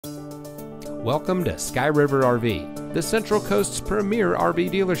Welcome to Sky River RV, the Central Coast's premier RV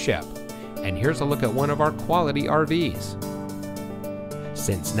dealership. And here's a look at one of our quality RVs.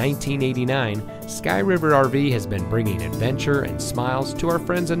 Since 1989, Sky River RV has been bringing adventure and smiles to our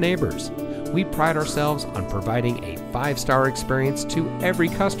friends and neighbors. We pride ourselves on providing a 5-star experience to every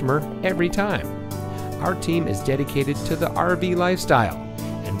customer every time. Our team is dedicated to the RV lifestyle,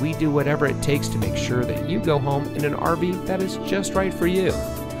 and we do whatever it takes to make sure that you go home in an RV that is just right for you.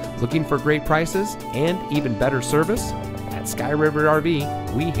 Looking for great prices and even better service? At Sky River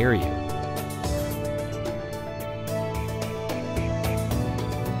RV, we hear you.